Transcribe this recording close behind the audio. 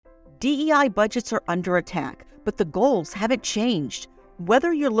DEI budgets are under attack, but the goals haven't changed.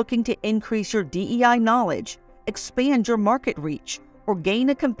 Whether you're looking to increase your DEI knowledge, expand your market reach, or gain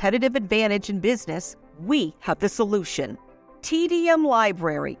a competitive advantage in business, we have the solution. TDM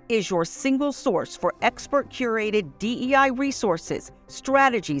Library is your single source for expert-curated DEI resources,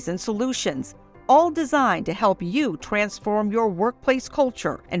 strategies, and solutions, all designed to help you transform your workplace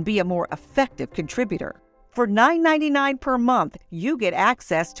culture and be a more effective contributor. For $9.99 per month, you get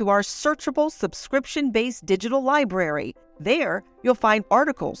access to our searchable subscription-based digital library. There, you'll find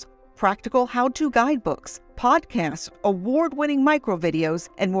articles, practical how-to guidebooks, podcasts, award-winning microvideos,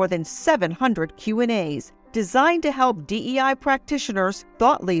 and more than 700 Q&As, designed to help DEI practitioners,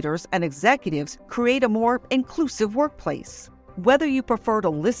 thought leaders, and executives create a more inclusive workplace. Whether you prefer to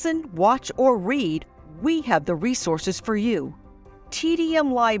listen, watch, or read, we have the resources for you.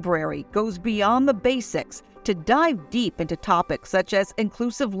 TDM Library goes beyond the basics to dive deep into topics such as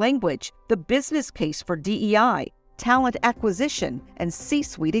inclusive language, the business case for DEI, talent acquisition, and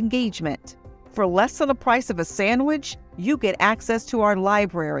C-suite engagement. For less than the price of a sandwich, you get access to our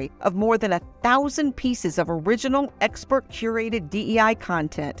library of more than 1,000 pieces of original, expert-curated DEI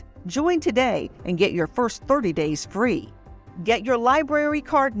content. Join today and get your first 30 days free. Get your library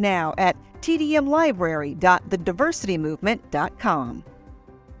card now at tdmlibrary.thediversitymovement.com.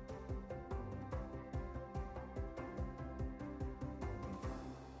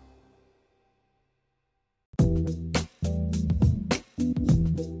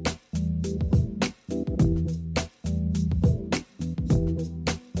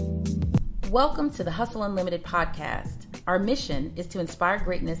 Welcome to the Hustle Unlimited podcast. Our mission is to inspire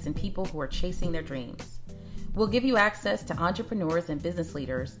greatness in people who are chasing their dreams. We'll give you access to entrepreneurs and business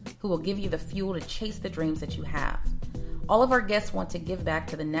leaders who will give you the fuel to chase the dreams that you have. All of our guests want to give back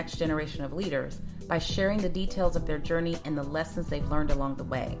to the next generation of leaders by sharing the details of their journey and the lessons they've learned along the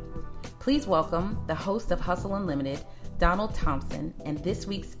way. Please welcome the host of Hustle Unlimited, Donald Thompson, and this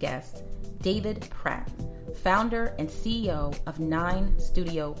week's guest, David Pratt, founder and CEO of 9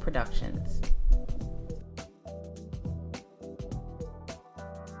 Studio Productions.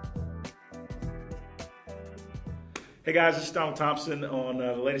 Hey guys, this is Donald Thompson on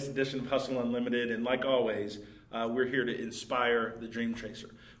the latest edition of Hustle Unlimited, and like always, we're here to inspire the dream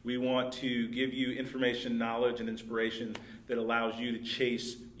chaser. We want to give you information, knowledge, and inspiration that allows you to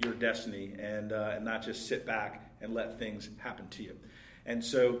chase your destiny and not just sit back and let things happen to you. And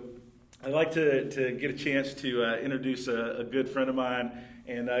so I'd like to get a chance to introduce a good friend of mine,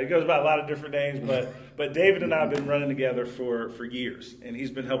 and he goes by a lot of different names, but David and I have been running together for years, and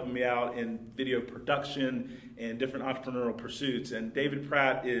he's been helping me out in video production and different entrepreneurial pursuits. And David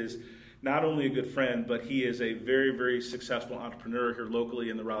Pratt is not only a good friend, but he is a very, very successful entrepreneur here locally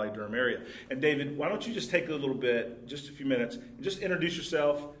in the Raleigh-Durham area. And David, why don't you just take a little bit, just a few minutes, and just introduce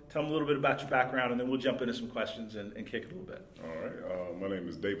yourself, tell them a little bit about your background, and then we'll jump into some questions and kick it a little bit. All right. My name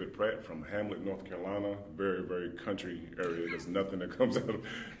is David Pratt from Hamlet, North Carolina. Very, very country area. There's nothing that comes out of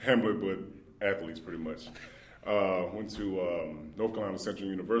Hamlet but athletes, pretty much. Went to North Carolina Central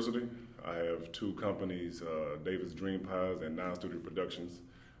University. I have 2 companies, David's Dream Pies and 9 Studio Productions,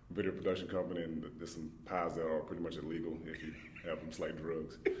 video production company, and there's some pies that are pretty much illegal if you have them like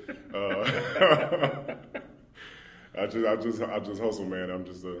drugs. I just hustle, man. I'm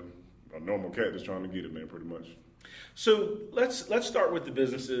just a normal cat just trying to get it, man, pretty much. So let's start with the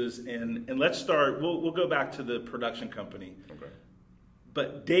businesses, and let's start. We'll go back to the production company. Okay.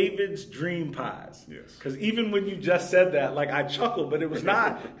 But David's Dream Pies. Yes. Because even when you just said that, like, I chuckled, but it was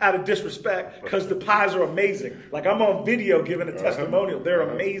not out of disrespect, because the pies are amazing. Like, I'm on video giving a testimonial. They're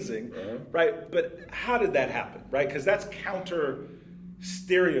amazing, right? But how did that happen, right? Because that's counter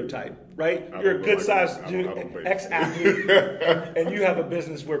stereotype, right? You're a good-sized dude, ex-athlete, and you have a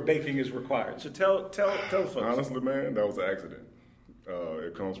business where baking is required. So tell folks. Honestly, man, that was an accident.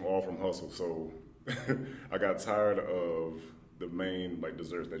 It comes from hustle. So I got tired of the main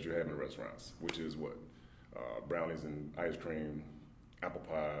desserts that you have in restaurants, which is what? Brownies and ice cream, apple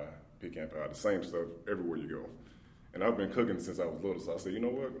pie, pecan pie, the same stuff everywhere you go. And I've been cooking since I was little, so I said, you know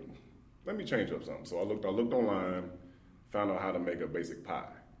what? Let me change up something. So I looked online, found out how to make a basic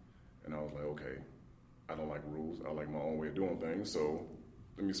pie. And I was like, okay, I don't like rules. I like my own way of doing things. So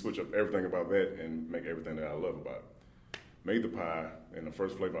let me switch up everything about that and make everything that I love about it. Made the pie, and the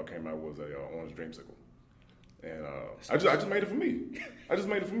first flavor I came out was a orange dreamsicle. And I just made it for me. I just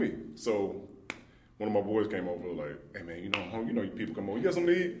made it for me. So one of my boys came over like, hey man, you know people come over, you got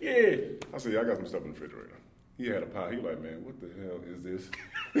something to eat? Yeah. I said, yeah, I got some stuff in the refrigerator. He had a pie. He like, man, what the hell is this?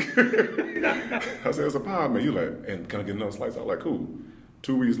 I said, it's a pie, man. You like, and can I get another slice? I was like, cool.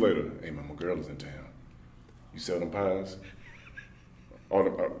 2 weeks later, hey man, my girl is in town. You sell them pies?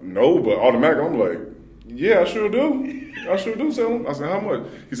 No, but automatically I'm like, yeah, I sure do. I sure do sell them. I said, how much?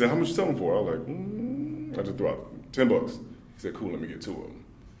 He said, how much you sell them for? I was like, I just threw out $10. He said, cool, let me get 2 of them.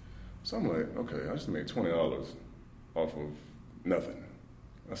 So I'm like, okay, I just made $20 off of nothing.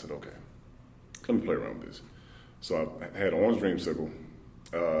 I said, okay, let me play around with this. So I had orange dreamsicle.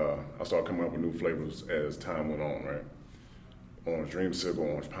 I started coming up with new flavors as time went on, right? Orange dreamsicle,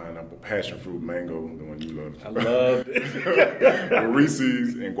 orange pineapple, passion fruit, mango, the one you love. I loved it.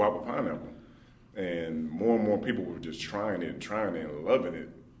 Reese's and guava pineapple. And more people were just trying it and loving it.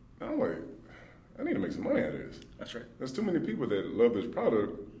 And I'm like, I need to make some money out of this. That's right. There's too many people that love this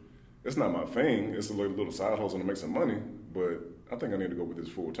product. It's not my thing. It's a little side hustle to make some money, but I think I need to go with this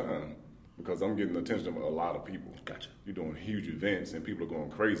full time because I'm getting the attention of a lot of people. Gotcha. You're doing huge events and people are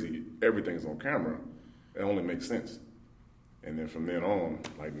going crazy. Everything's on camera. It only makes sense. And then from then on,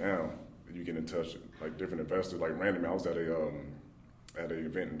 like now, you get in touch like different investors. Like randomly, I was at an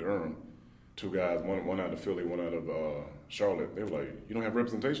event in Durham. 2 guys, one out of Philly, one out of Charlotte. They were like, "You don't have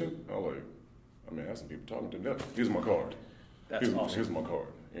representation?" I was like, "I had some people talking to me. Here's my card. That's awesome. Here's my card."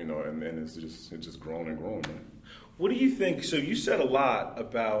 You know, and it's just grown and grown, man. What do you think? So you said a lot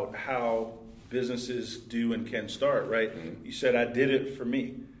about how businesses do and can start, right? Mm-hmm. You said, I did it for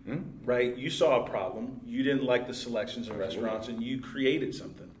me, right? You saw a problem. You didn't like the selections of restaurants, and you created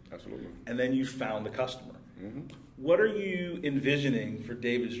something. Absolutely. And then you found the customer. Mm-hmm. What are you envisioning for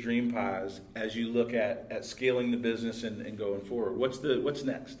David's Dream Pies as you look at scaling the business and going forward? What's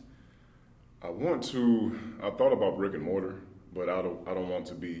next? I thought about brick and mortar, but I don't want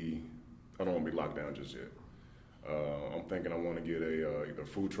to be locked down just yet. I'm thinking I want to get either a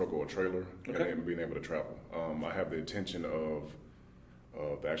food truck or a trailer, okay, and being able to travel. I have the intention of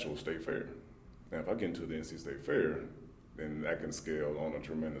the actual state fair. Now, if I get into the NC State Fair, then that can scale on a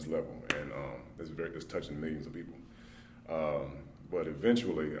tremendous level, and it's touching millions of people. But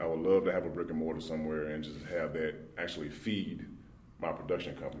eventually, I would love to have a brick and mortar somewhere and just have that actually feed my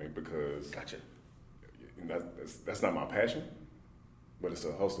production company because gotcha. That's not my passion, but it's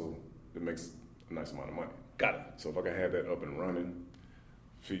a hustle that makes a nice amount of money. Got it. So if I can have that up and running,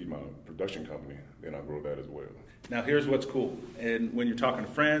 feed my production company, then I'll grow that as well. Now here's what's cool, and when you're talking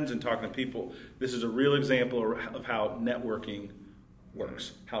to friends and talking to people, this is a real example of how networking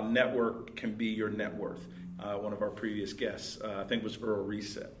works, how network can be your net worth. One of our previous guests, I think, was Earl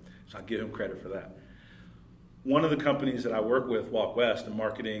Reset, so I'll give him credit for that. One of the companies that I work with, Walk West, a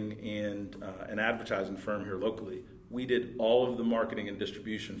marketing and an advertising firm here locally, we did all of the marketing and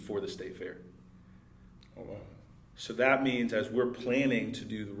distribution for the state fair. Oh, wow. So that means as we're planning to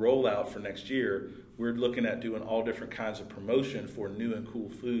do the rollout for next year, we're looking at doing all different kinds of promotion for new and cool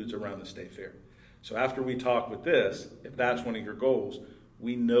foods around the state fair. So after we talk with this, if that's one of your goals,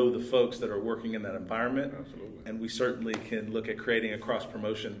 we know the folks that are working in that environment. Absolutely. And we certainly can look at creating a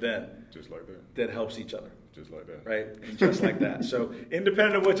cross-promotion event. Just like that. That helps each other. Just like that. Right? And just like that. So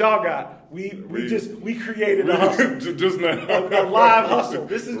independent of what y'all got, we created a hustle. Just now. a live hustle.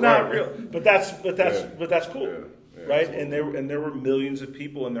 This is not right. real. But that's cool. Yeah. Yeah, right? absolutely. And there were millions of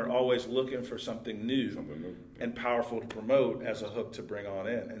people, and they're always looking for something new and powerful to promote as a hook to bring on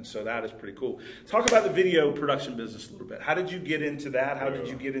in. And so that is pretty cool. Talk about the video production business a little bit. How did you get into that? How did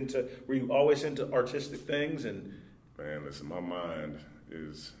you get into, were you always into artistic things? And man, listen, my mind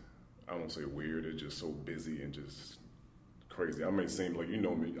is, I won't say weird, it's just so busy and just crazy. I may seem like, you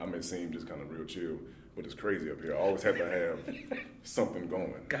know me, I may seem just kind of real chill, but it's crazy up here. I always have to have something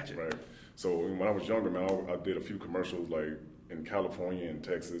going. Gotcha. Right? So when I was younger, man, I did a few commercials like in California and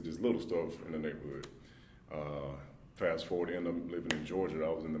Texas, just little stuff in the neighborhood. Fast forward, ended up living in Georgia. I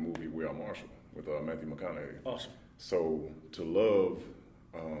was in the movie We Are Marshall with Matthew McConaughey. Awesome. So to love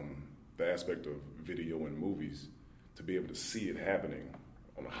the aspect of video and movies, to be able to see it happening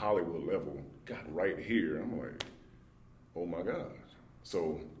on a Hollywood level, right here, I'm like, oh my God.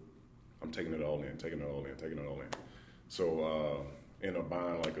 So I'm taking it all in. So ended up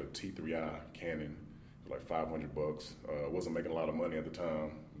buying like a T3i Canon for like $500. Wasn't making a lot of money at the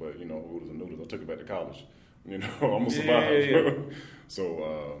time, but you know, oodles and noodles. I took it back to college. You know, I'm gonna survive. Yeah.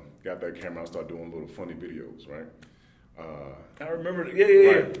 So got that camera. I started doing little funny videos, right? I remember.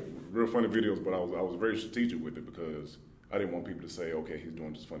 Yeah. Right, real funny videos, but I was very strategic with it because I didn't want people to say, okay, he's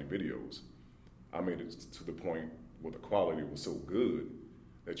doing just funny videos. I made it to the point where the quality was so good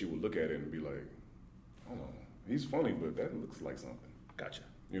that you would look at it and be like, hold on, he's funny, but that looks like something. Gotcha.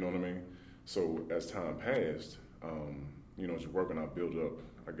 You know what I mean? So as time passed, you know, just working, I built up.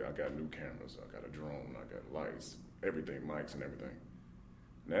 I got new cameras. I got a drone. I got lights, everything, mics and everything.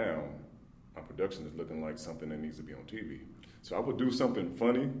 Now, my production is looking like something that needs to be on TV. So I would do something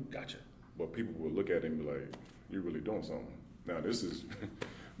funny. Gotcha. But people would look at it and be like, you're really doing something. Now this is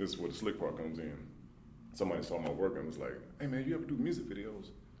where the slick part comes in. Somebody saw my work and was like, "Hey man, you ever do music videos?"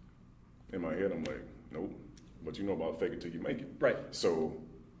 In my head, I'm like, "Nope," but you know about fake it till you make it. Right. So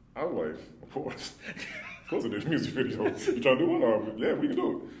I was like, "Of course, of course I did music videos. You trying to do one? Yeah, we can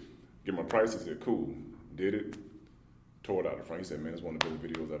do it." Get my price. He said, "Cool." Did it. Tore it out the front. He said, "Man, it's one of the best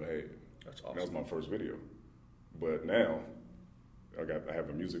videos I've ever had." That's awesome. That was my first video. But now I have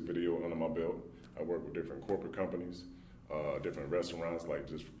a music video under my belt. I work with different corporate companies, different restaurants, like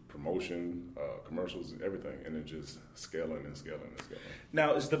just promotion, commercials, everything, and then just scaling and scaling and scaling.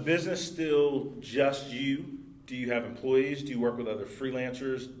 Now, is the business still just you? Do you have employees? Do you work with other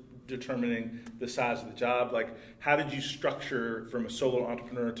freelancers determining the size of the job? Like, how did you structure from a solo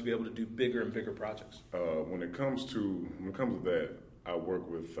entrepreneur to be able to do bigger and bigger projects? When it comes to that, I work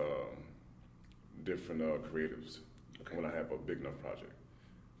with different creatives when I have a big enough project,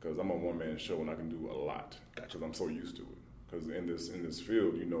 because I'm a one-man show and I can do a lot because I'm so used to it. Because in this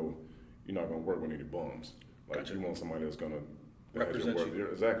field, you know, you're not going to work with any bums. Like you want somebody that's going to represent you.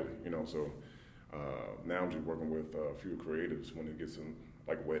 Yeah, exactly. You know, so now I'm just working with a few creatives when it gets in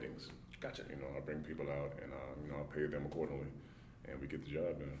like weddings. Gotcha. You know, I bring people out and I pay them accordingly, and we get the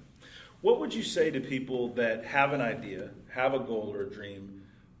job done. What would you say to people that have an idea, have a goal or a dream,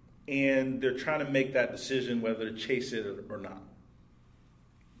 and they're trying to make that decision whether to chase it or not?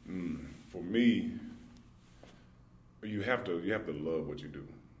 For me, you have to love what you do,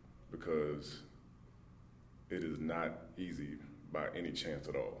 because it is not easy by any chance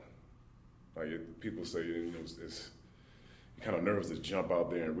at all. Like people say, you know, you're kind of nervous to jump out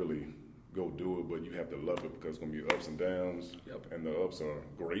there and really go do it, but you have to love it, because it's going to be ups and downs. Yep. And the ups are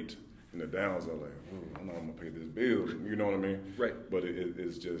great, and the downs are like, I'm not going to pay this bill. You know what I mean? Right. But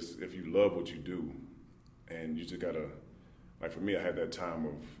it's just, if you love what you do, and you just got to, like for me, I had that time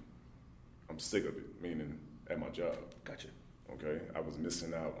of, I'm sick of it, meaning at my job. Gotcha. Okay? I was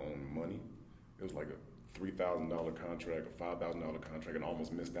missing out on money. It was like a $3,000 contract, a $5,000 contract, and I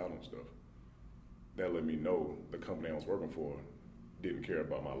almost missed out on stuff. That let me know the company I was working for didn't care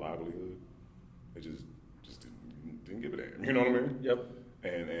about my livelihood. It just didn't give a damn. You know what I mean? Yep.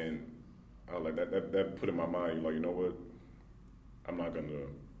 And I like that put in my mind, like, you know what? I'm not going to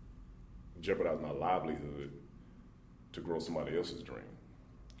jeopardize my livelihood to grow somebody else's dream.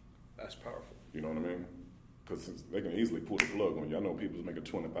 That's powerful. You know what I mean? Because they can easily pull the plug on you. I know people's making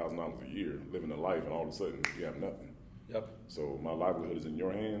 $20,000 a year, living a life, and all of a sudden you have nothing. Yep. So my livelihood is in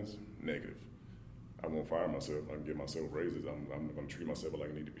your hands. Negative. I won't fire myself. I can give myself raises. I'm going to treat myself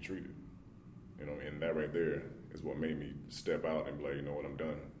like I need to be treated. You know, and that right there is what made me step out and be like, you know what, I'm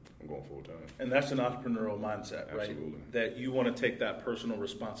done. I'm going full time. And that's an entrepreneurial mindset, right? Absolutely. That you want to take that personal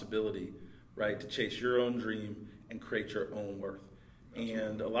responsibility, right, to chase your own dream and create your own worth. Absolutely.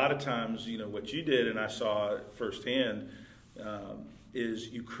 And a lot of times, you know, what you did, and I saw it firsthand, is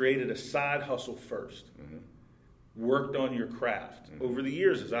you created a side hustle first. Mm-hmm. Worked on your craft over the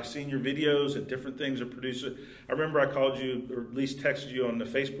years. As I've seen your videos and different things are produced. I remember I called you, or at least texted you on the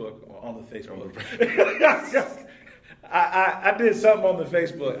Facebook. I did something on the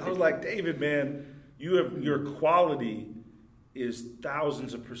Facebook. I was like, David, man, your quality is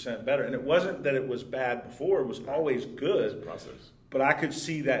thousands of % better. And it wasn't that it was bad before; it was always good. It's a process. But I could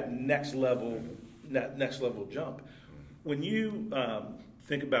see that next level jump. When you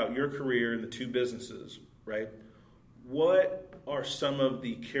think about your career and the two businesses, right? What are some of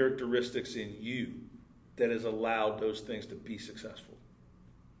the characteristics in you that has allowed those things to be successful?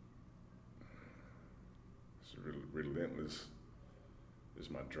 It's really relentless. It's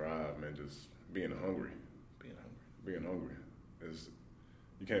my drive, man. Just being hungry. Being hungry.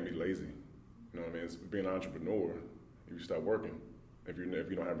 You can't be lazy. You know what I mean? It's being an entrepreneur. If you stop working, if you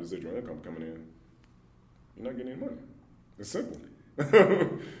don't have residual income coming in, you're not getting any money. It's simple.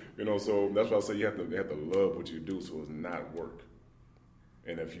 You know, so that's why I say you have to love what you do, so it's not work.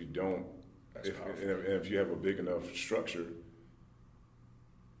 And if you don't, if you have a big enough structure,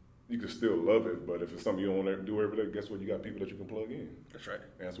 you can still love it. But if it's something you don't do every day, guess what? You got people that you can plug in. That's right.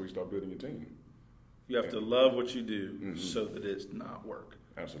 And that's where you start building your team. You have to love what you do so that it's not work.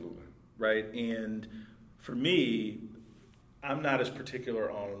 Absolutely. Right? And for me, I'm not as particular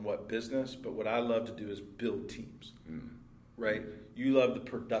on what business, but what I love to do is build teams. Right? You love the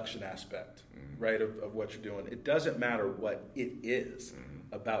production aspect, right, of what you're doing. It doesn't matter what it is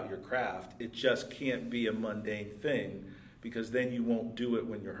about your craft. It just can't be a mundane thing, because then you won't do it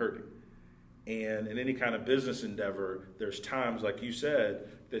when you're hurting. And in any kind of business endeavor, there's times, like you said,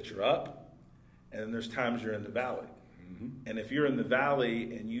 that you're up, and then there's times you're in the valley. And if you're in the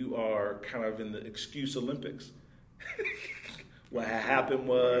valley and you are kind of in the excuse Olympics, what happened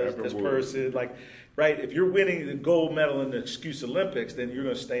was this person, like, right? If you're winning the gold medal in the Excuse Olympics, then you're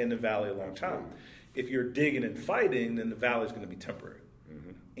going to stay in the valley a long time. If you're digging and fighting, then the valley is going to be temporary.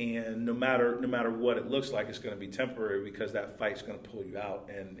 And no matter what it looks like, it's going to be temporary because that fight's going to pull you out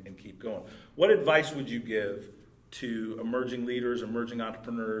and keep going. What advice would you give to emerging leaders, emerging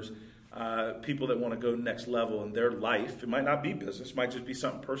entrepreneurs, people that want to go next level in their life? It might not be business, it might just be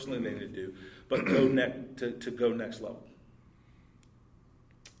something personally they need to do, but to go next level.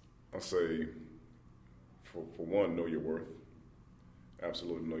 I say, for one, know your worth.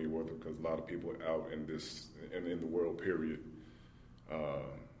 Absolutely know your worth, because a lot of people out in the world, period,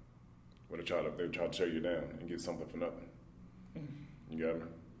 when they try to tear you down and get something for nothing. You got me?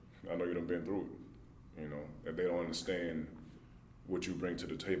 I know you done been through it. You know, that they don't understand what you bring to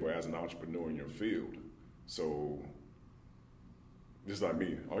the table as an entrepreneur in your field. So, just like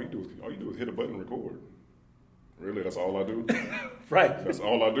me, all you do is hit a button and record. Really, that's all I do. Right. That's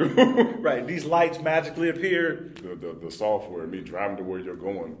all I do. Right. These lights magically appear. The software, me driving to where you're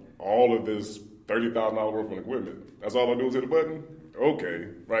going, all of this $30,000 worth of equipment. That's all I do is hit a button. Okay,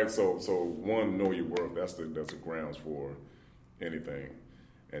 right. So one, know your worth. That's the grounds for anything,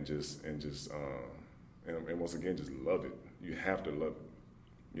 and once again, just love it. You have to love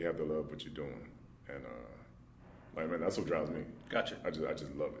it. You have to love what you're doing, and man, that's what drives me. Gotcha. I just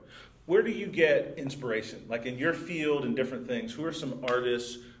love it. Where do you get inspiration? Like in your field and different things, who are some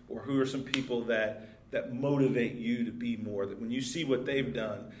artists or who are some people that motivate you to be more? That when you see what they've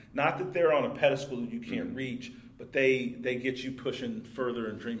done, not that they're on a pedestal that you can't reach, but they get you pushing further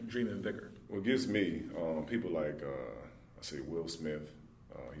and dreaming bigger. What gets me, people like, I say Will Smith,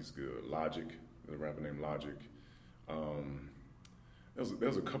 he's good. Logic, there's a rapper named Logic.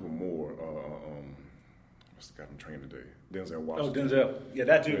 There's a couple more. What's the guy from Training Today? Denzel Washington. Oh, Denzel. Yeah,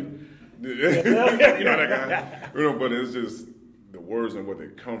 that dude. You know that guy. But it's just the words and where they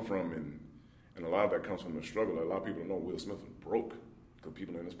come from, and a lot of that comes from the struggle. A lot of people don't know Will Smith was broke because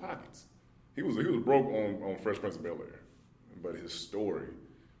people in his pockets. He was broke on Fresh Prince of Bel-Air, but his story,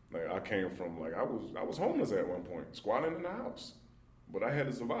 like I came from, like I was homeless at one point, squatting in the house, but I had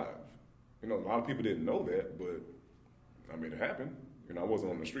to survive. You know, a lot of people didn't know that, but I made it happen. You know, I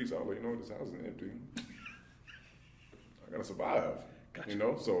wasn't on the streets. I was like, this house is empty. I gotta survive. Gotcha. You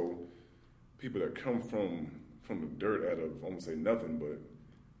know, so people that come from the dirt out of, I won't say nothing, but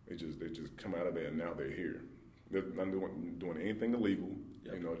they just come out of there and now they're here. They're not doing anything illegal.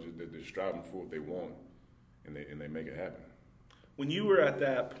 Yep. You know, they're striving for what they want, and they make it happen. When you were at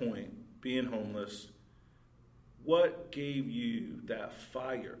that point, being homeless, what gave you that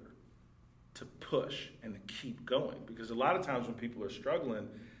fire to push and to keep going? Because a lot of times when people are struggling,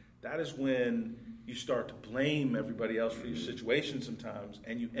 that is when you start to blame everybody else for your situation sometimes,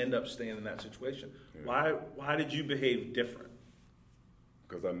 and you end up staying in that situation. Yeah. Why did you behave different?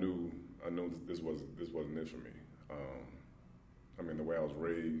 Because I knew this wasn't it for me. The way I was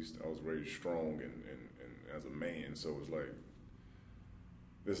raised strong and as a man, so it's like,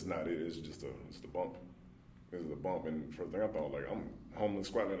 this is not it, it's just a bump. This is a bump, and first thing I thought, like, I'm homeless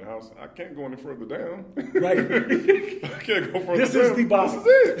squatting in the house, I can't go any further down. Right. I can't go further down. This is the bottom. This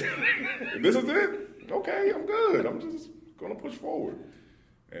is it. If this is it, okay, I'm good. I'm just going to push forward.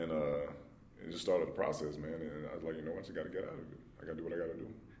 And it just started the process, man, and I was like, I just got to get out of it. I got to do what I got to do.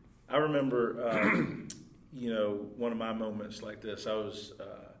 I remember, one of my moments like this, I was,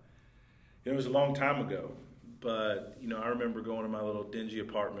 it was a long time ago, but, I remember going to my little dingy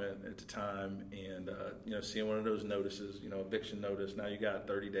apartment at the time and, seeing one of those notices, eviction notice, now you got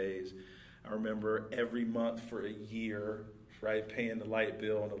 30 days. I remember every month for a year, right, paying the light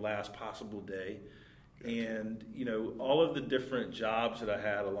bill on the last possible day. And, all of the different jobs that I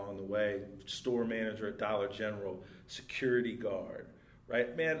had along the way, store manager at Dollar General, security guard,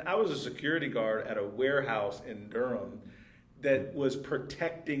 right? Man, I was a security guard at a warehouse in Durham that was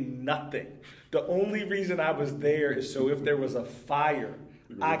protecting nothing. The only reason I was there is so if there was a fire,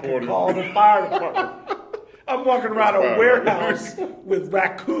 I could call the fire department. I'm walking around a warehouse with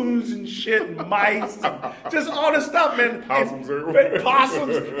raccoons and shit and mice and just all this stuff, man.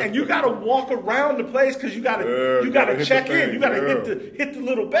 Possums, and you got to walk around the place because you got to check in. You got to hit the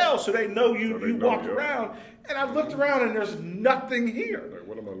little bell so they know you walked around. And I looked around and there's nothing here. Like,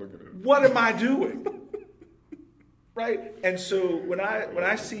 what am I looking at? What am I doing? Right? And so when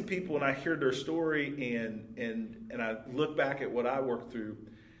I see people and I hear their story and I look back at what I worked through,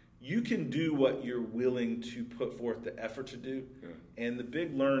 you can do what you're willing to put forth the effort to do. Yeah. And the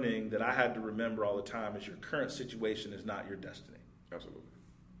big learning that I had to remember all the time is your current situation is not your destiny. Absolutely.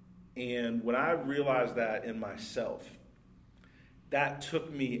 And when I realized that in myself, that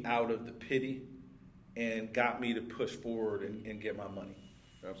took me out of the pity and got me to push forward and get my money.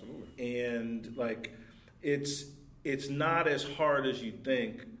 Absolutely. And like, it's not as hard as you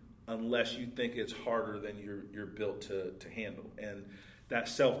think unless you think it's harder than you're built to handle. And that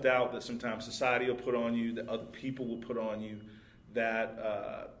self-doubt that sometimes society will put on you, that other people will put on you,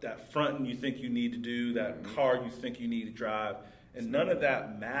 that fronting you think you need to do, that car you think you need to drive, and none of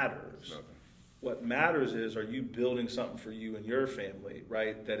that matters. What matters is, are you building something for you and your family,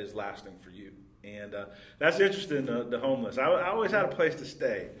 right, that is lasting for you? And that's interesting, the homeless. I always had a place to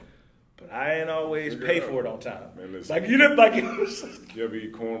stay, but I ain't always pay for it on time. Man, listen, like, you didn't like it. You ever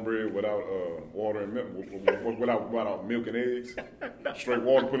eat cornbread without water and milk, without milk and eggs? Straight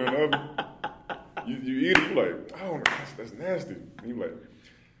water put in the oven? You eat it, you're like, oh, that's nasty. And you're like,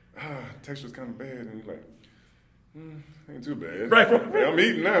 texture's kind of bad. And you're like, ain't too bad. Right. I'm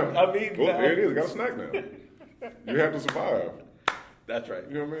eating now. I'm eating now. There it is. I got a snack now. You have to survive. That's right.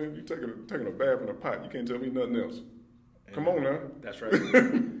 You know what I mean? You taking a bath in a pot. You can't tell me nothing else. Come on now. That's right.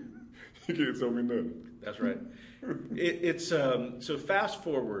 You can't tell me nothing. That's right. It's so fast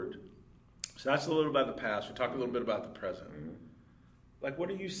forward. So that's a little about the past. We talked a little bit about the present. Mm-hmm. Like, what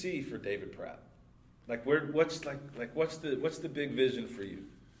do you see for David Pratt? Like, what's the big vision for you?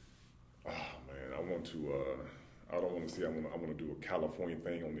 Oh man, I want to. I don't want to see. I want to do a California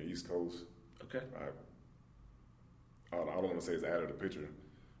thing on the East Coast. Okay. I don't want to say it's out of the picture,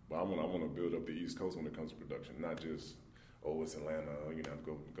 but I want to build up the East Coast when it comes to production. Not just, it's Atlanta. You know,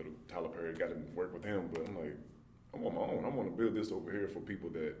 go to Tyler Perry. Got to work with him. But I'm like, I'm on my own. I want to build this over here for people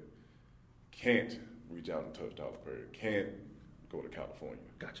that can't reach out and touch Tyler Perry. Can't go to California.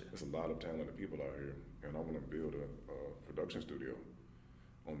 Gotcha. There's a lot of talented people out here, and I want to build a production studio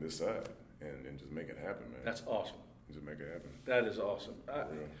on this side and just make it happen, man. That's awesome. Just make it happen. That is awesome.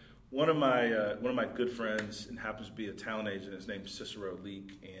 One of my good friends, and happens to be a talent agent, his name's Cicero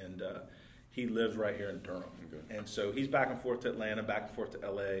Leak, and he lives right here in Durham. Okay. And so he's back and forth to Atlanta, back and forth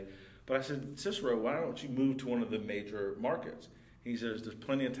to LA. But I said, Cicero, why don't you move to one of the major markets? He says, there's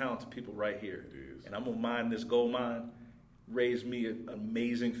plenty of talented people right here. It is. And I'm going to mine this gold mine, raise me an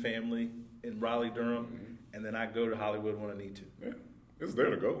amazing family in Raleigh, Durham, and then I go to Hollywood when I need to. Yeah. It's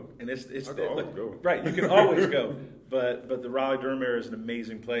there to go. And it's I can always go. Right, you can always go. But the Raleigh Durham area is an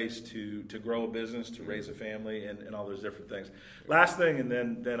amazing place to grow a business, to raise a family, and all those different things. Last thing, and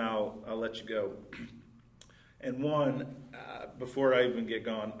then I'll let you go. And one, before I even get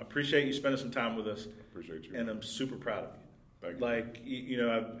gone, appreciate you spending some time with us. Appreciate you. And I'm super proud of you. Thank you. Like, you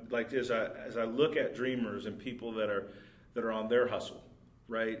know, as I look at dreamers and people that are on their hustle,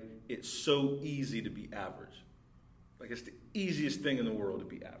 right? It's so easy to be average. Like, it's the easiest thing in the world to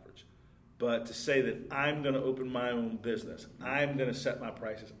be average. But to say that I'm going to open my own business, I'm going to set my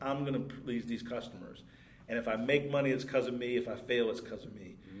prices, I'm going to please these customers, and if I make money, it's because of me. If I fail, it's because of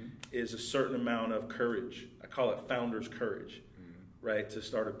me. Is a certain amount of courage. I call it founder's courage, right? To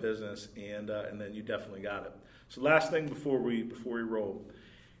start a business, and then you definitely got it. So last thing before we roll,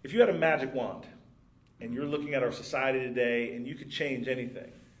 if you had a magic wand, and you're looking at our society today, and you could change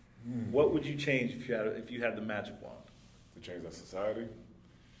anything, what would you change if you had the magic wand? To change our society?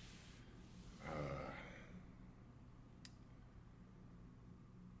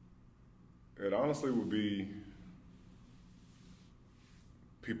 It honestly would be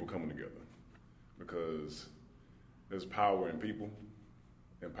people coming together, because there's power in people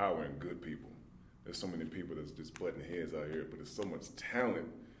and power in good people. There's so many people that's just butting heads out here, but there's so much talent.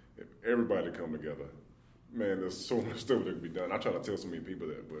 If everybody come together, man, there's so much stuff that can be done. I try to tell so many people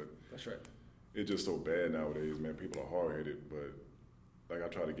that, but that's right. It's just so bad nowadays, man. People are hard-headed, but like I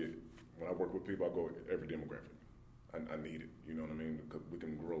try to get, when I work with people, I go with every demographic. I need it, you know what I mean? Because we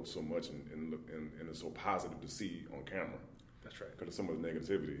can grow so much, and it's so positive to see on camera. That's right. Because there's so much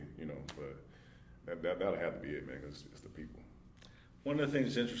negativity, you know, but that'll have to be it, man, because it's the people. One of the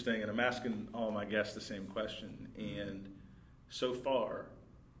things that's interesting, and I'm asking all my guests the same question, and so far,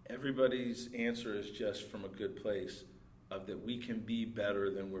 everybody's answer is just from a good place of that we can be better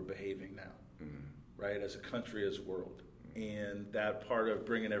than we're behaving now, right, as a country, as a world. And that part of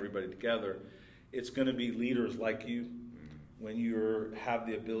bringing everybody together, it's going to be leaders like you when you have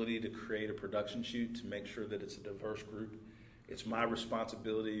the ability to create a production shoot to make sure that it's a diverse group. It's my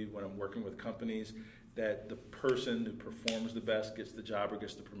responsibility when I'm working with companies that the person who performs the best gets the job or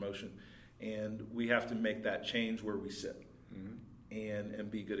gets the promotion. And we have to make that change where we sit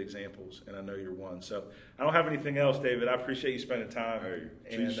and be good examples. And I know you're one. So I don't have anything else, David. I appreciate you spending time. Hey,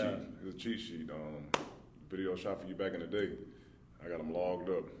 cheat sheet. It's a cheat sheet. Video shot for you back in the day. I got them logged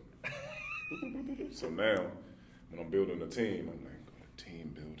up. So now, when I'm building a team, I'm like,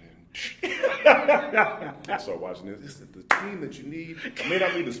 team building. I start watching this. This is the team that you need. I may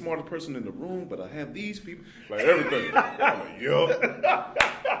not be the smartest person in the room, but I have these people. Like everything. I'm like, yo,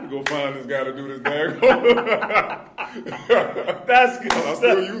 we go find this guy to do this bag. That's good I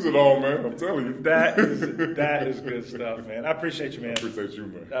still use it all, man. I'm telling you. That is good stuff, man. I appreciate you, man. I appreciate you,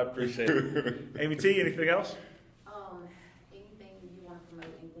 man. I appreciate it. Amy T, anything else? Anything you want to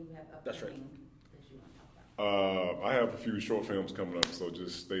promote, anything you have upcoming That's right. that you want to talk about? I have a few short films coming up, so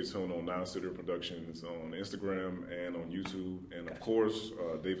just stay tuned on Nine Sitter Productions on Instagram and on YouTube, and of course,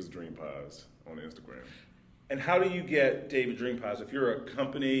 David's Dream Pies on Instagram. And how do you get David Dream Pies? If you're a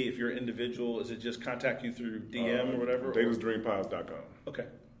company, if you're an individual, is it just contact you through DM or whatever? David'sDreamPies.com. Okay.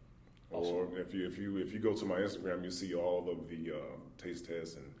 Or if you go to my Instagram, you see all of the taste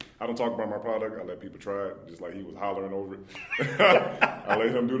tests, and I don't talk about my product. I let people try it, just like he was hollering over it. I let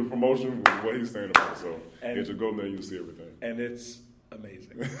him do the promotion with what he's saying about it. So you just go there and you'll see everything. And it's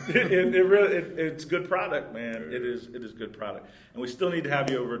amazing. It's good product, man. Yeah. It is good product. And we still need to have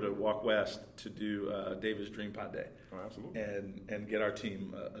you over to Walk West to do David's Dream Pie Day. Oh, absolutely. And get our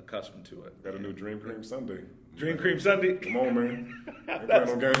team accustomed to it. Got a new Dream Cream Sunday. Dream Cream Sunday. Come on, man. Ain't playing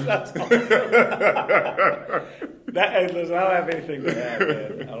no games. Hey, listen, I don't have anything to add,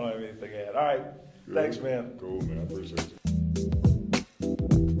 man. I don't have anything to add. All right. Good. Thanks, man. Cool, man. I appreciate you.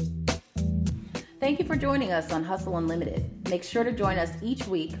 Thank you for joining us on Hustle Unlimited. Make sure to join us each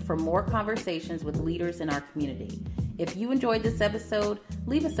week for more conversations with leaders in our community. If you enjoyed this episode,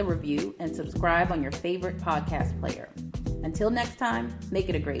 leave us a review and subscribe on your favorite podcast player. Until next time, make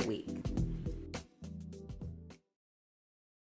it a great week.